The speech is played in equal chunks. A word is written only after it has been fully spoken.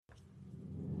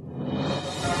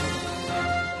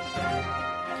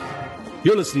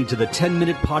You're listening to the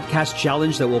 10-minute podcast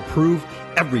challenge that will prove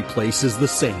every place is the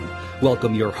same.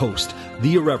 Welcome your host,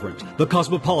 the irreverent, the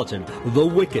cosmopolitan, the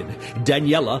wicked,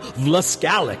 Daniela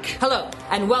Vlaskalik. Hello,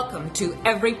 and welcome to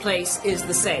Every Place is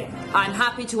the Same. I'm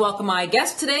happy to welcome my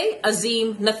guest today,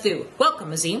 Azim Nathu.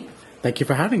 Welcome, Azim. Thank you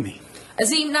for having me.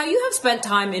 Azim, now you have spent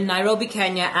time in Nairobi,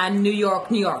 Kenya, and New York,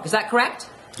 New York. Is that correct?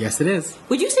 Yes, it is.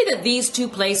 Would you say that these two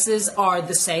places are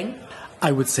the same?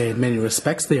 I would say in many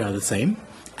respects they are the same,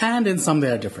 and in some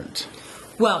they are different.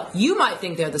 Well, you might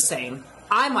think they're the same.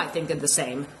 I might think they're the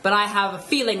same, but I have a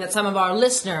feeling that some of our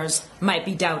listeners might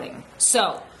be doubting.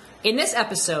 So, in this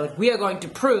episode, we are going to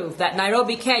prove that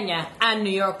Nairobi, Kenya, and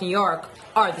New York, New York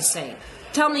are the same.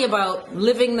 Tell me about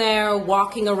living there,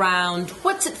 walking around.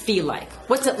 What's it feel like?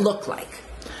 What's it look like?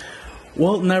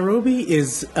 Well, Nairobi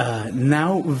is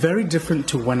now very different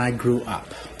to when I grew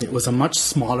up. It was a much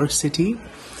smaller city,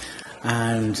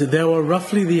 and there were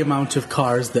roughly the amount of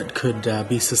cars that could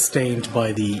be sustained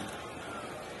by the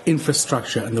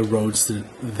infrastructure and the roads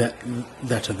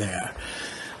that are there.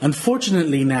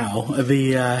 Unfortunately now,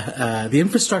 the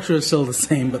infrastructure is still the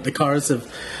same, but the cars have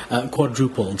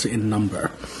quadrupled in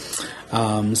number.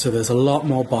 So there's a lot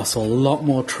more bustle, a lot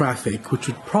more traffic, which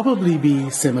would probably be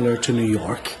similar to New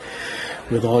York,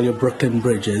 with all your Brooklyn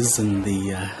bridges and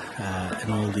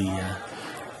all the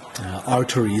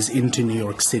arteries into New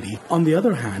York City. On the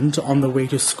other hand, on the way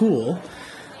to school,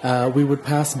 we would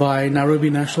pass by Nairobi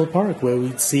National Park, where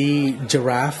we'd see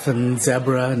giraffe and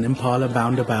zebra and impala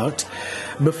bound about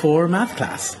before math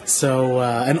class. So,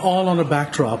 and all on a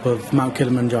backdrop of Mount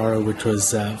Kilimanjaro, which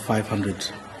was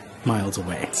 500 miles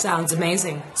away. Sounds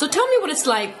amazing. So tell me what it's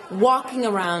like walking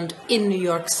around in New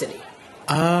York City.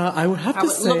 I would have How to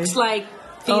it say... looks like,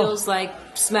 feels like,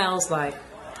 smells like.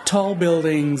 Tall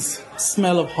buildings,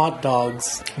 smell of hot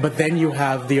dogs, but then you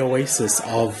have the oasis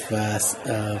of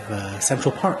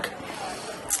Central Park,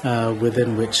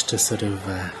 within which to sort of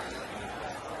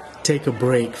take a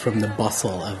break from the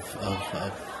bustle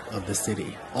of the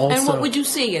city. Also, And what would you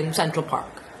see in Central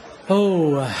Park?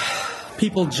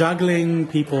 People juggling,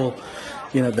 people,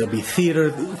 there'll be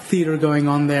theater going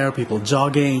on there, people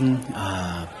jogging,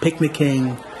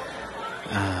 picnicking,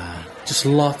 just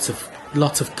lots of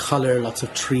color, lots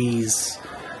of trees,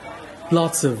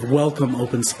 lots of welcome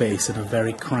open space in a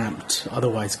very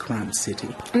otherwise cramped city.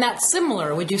 And that's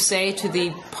similar, would you say, to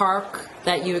the park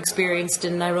that you experienced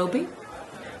in Nairobi?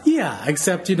 Yeah,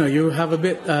 except, you have a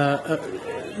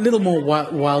little more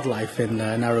wildlife in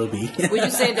Nairobi. Would you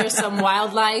say there's some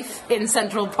wildlife in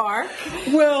Central Park?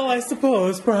 Well, I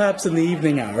suppose, perhaps in the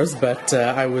evening hours, but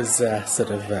I was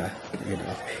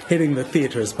hitting the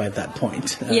theaters by that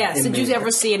point. Yes. Did you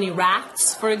ever see any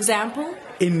rats, for example?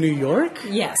 In New York?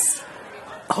 Yes.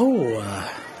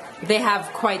 They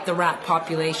have quite the rat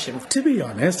population. To be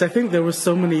honest, I think there were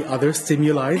so many other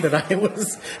stimuli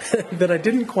that I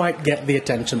didn't quite get the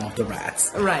attention of the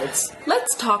rats. Right.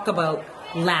 Let's talk about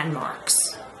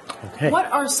landmarks. Okay.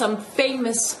 What are some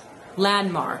famous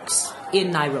landmarks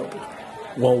in Nairobi?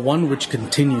 Well, one which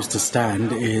continues to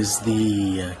stand is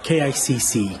the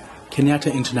KICC,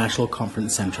 Kenyatta International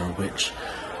Conference Center, which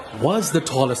was the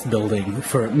tallest building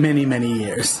for many, many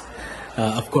years.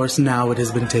 Of course, now it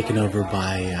has been taken over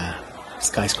by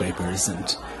skyscrapers and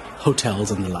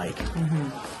hotels and the like.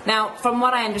 Mm-hmm. Now, from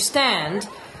what I understand,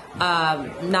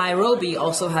 Nairobi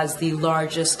also has the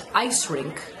largest ice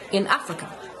rink in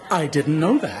Africa. I didn't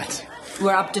know that.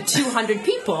 Where up to 200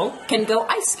 people can go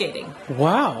ice skating.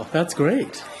 Wow, that's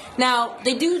great. Now,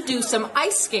 they do some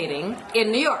ice skating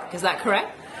in New York, is that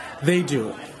correct? They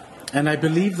do. And I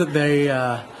believe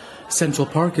that Central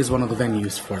Park is one of the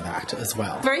venues for that as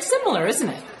well. Very similar, isn't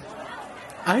it?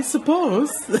 I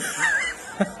suppose.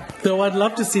 Though I'd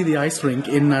love to see the ice rink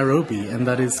in Nairobi, and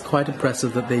that is quite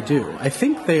impressive that they do. I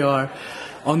think they are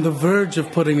on the verge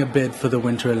of putting a bid for the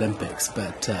Winter Olympics,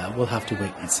 but we'll have to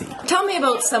wait and see. Tell me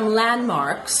about some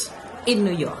landmarks in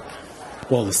New York.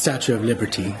 Well, the Statue of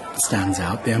Liberty stands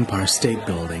out, the Empire State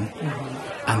Building,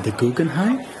 and the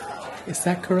Guggenheim. Is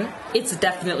that correct? It's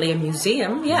definitely a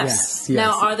museum, yes.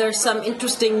 Now, are there some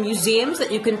interesting museums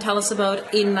that you can tell us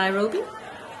about in Nairobi?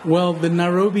 Well, the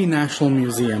Nairobi National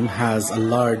Museum has a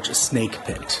large snake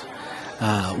pit,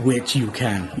 which you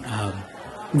can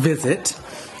visit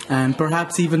and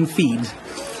perhaps even feed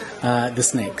the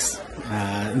snakes.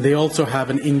 They also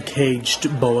have an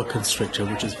encaged boa constrictor,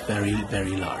 which is very,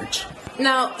 very large.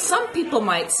 Now, some people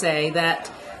might say that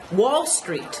Wall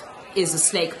Street is a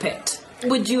snake pit.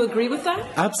 Would you agree with that?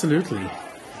 Absolutely.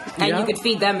 And you could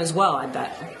feed them as well, I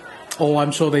bet. Oh,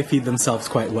 I'm sure they feed themselves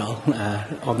quite well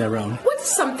on their own.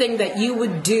 What's something that you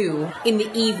would do in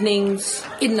the evenings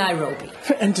in Nairobi?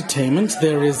 For entertainment,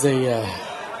 there is a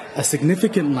a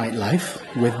significant nightlife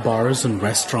with bars and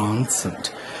restaurants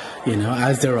and,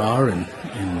 as there are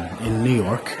in New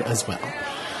York as well.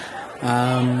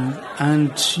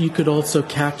 And you could also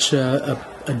catch a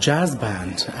jazz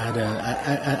band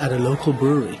at a local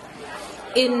brewery.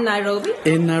 In Nairobi?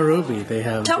 In Nairobi, they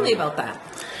have... Tell me about that.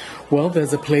 Well,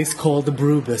 there's a place called the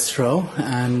Brew Bistro,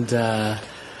 and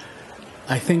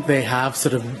I think they have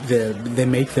they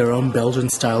make their own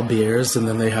Belgian-style beers, and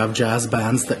then they have jazz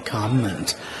bands that come,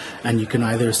 and you can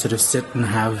either sort of sit and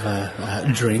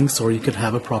have drinks, or you could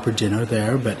have a proper dinner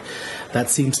there, but that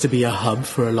seems to be a hub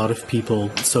for a lot of people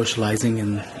socializing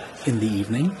in the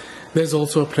evening. There's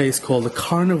also a place called the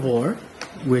Carnivore,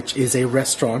 which is a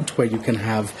restaurant where you can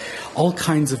have all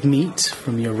kinds of meat,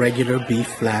 from your regular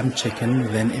beef, lamb, chicken,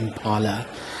 then impala,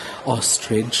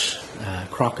 ostrich,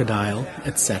 crocodile,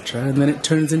 etc. And then it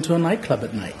turns into a nightclub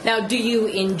at night. Now, do you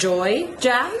enjoy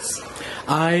jazz?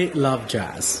 I love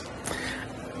jazz.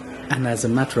 And as a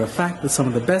matter of fact, some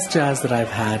of the best jazz that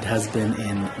I've had has been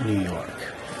in New York.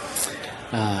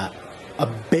 A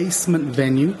basement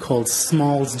venue called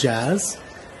Smalls Jazz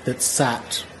that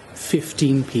sat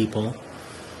 15 people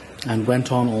and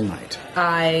went on all night.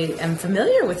 I am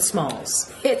familiar with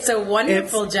Smalls. It's a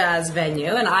wonderful jazz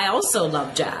venue, and I also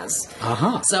love jazz.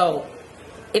 Uh-huh. So,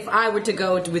 if I were to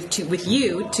go with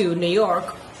you to New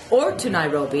York or to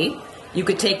Nairobi, you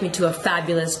could take me to a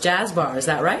fabulous jazz bar. Is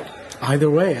that right? Either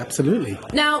way, absolutely.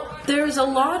 Now, there's a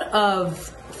lot of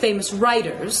famous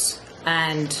writers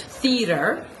and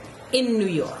theater in New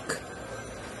York.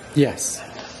 Yes.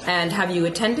 And have you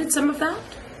attended some of that?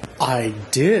 I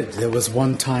did. There was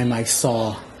one time I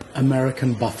saw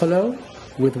American Buffalo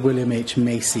with William H.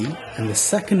 Macy, and the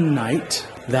second night,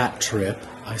 that trip,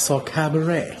 I saw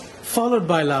Cabaret, followed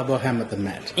by La Boheme at the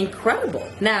Met. Incredible.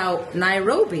 Now,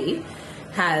 Nairobi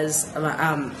has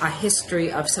a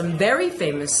history of some very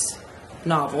famous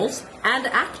novels and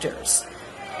actors.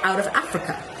 Out of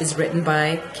Africa is written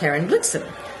by Karen Blixen.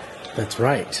 That's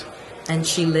right. And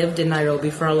she lived in Nairobi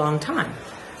for a long time.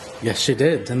 Yes, she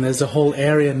did. And there's a whole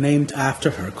area named after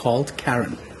her called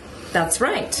Karen. That's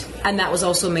right. And that was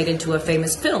also made into a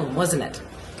famous film, wasn't it?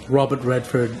 Robert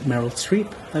Redford, Meryl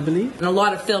Streep, I believe. And a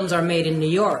lot of films are made in New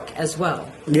York as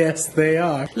well. Yes, they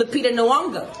are. Lupita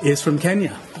Nyong'o is from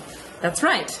Kenya. That's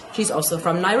right. She's also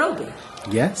from Nairobi.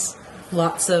 Yes.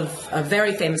 Lots of a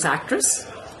very famous actress.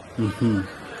 Mm-hmm.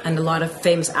 And a lot of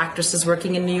famous actresses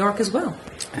working in New York as well.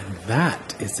 And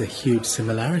that is a huge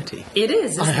similarity. It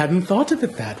is. I hadn't thought of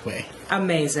it that way.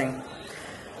 Amazing.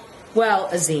 Well,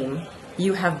 Azim,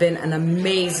 you have been an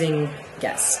amazing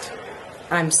guest.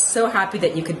 I'm so happy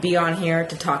that you could be on here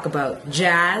to talk about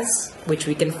jazz, which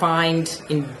we can find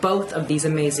in both of these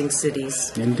amazing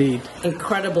cities. Indeed.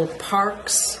 Incredible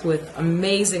parks with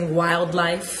amazing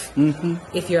wildlife. Mm-hmm.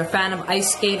 If you're a fan of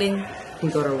ice skating, you can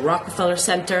go to Rockefeller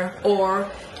Center, or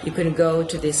you can go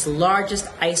to this largest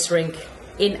ice rink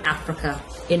in Africa,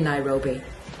 in Nairobi.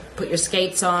 Put your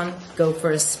skates on, go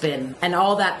for a spin. And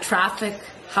all that traffic,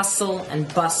 hustle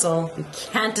and bustle, you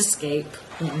can't escape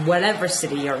whatever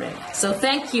city you're in. So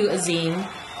thank you, Azim,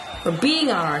 for being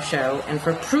on our show and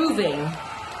for proving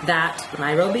that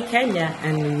Nairobi, Kenya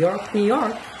and New York, New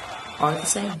York are the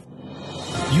same.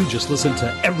 You just listened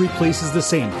to Every Place is the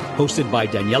Same, hosted by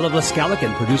Daniela Vlaskalik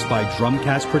and produced by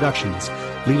Drumcast Productions.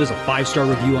 Leave us a 5-star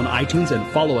review on iTunes and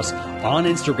follow us on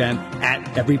Instagram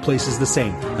at Every Place is the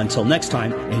Same. Until next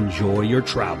time, enjoy your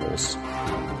travels.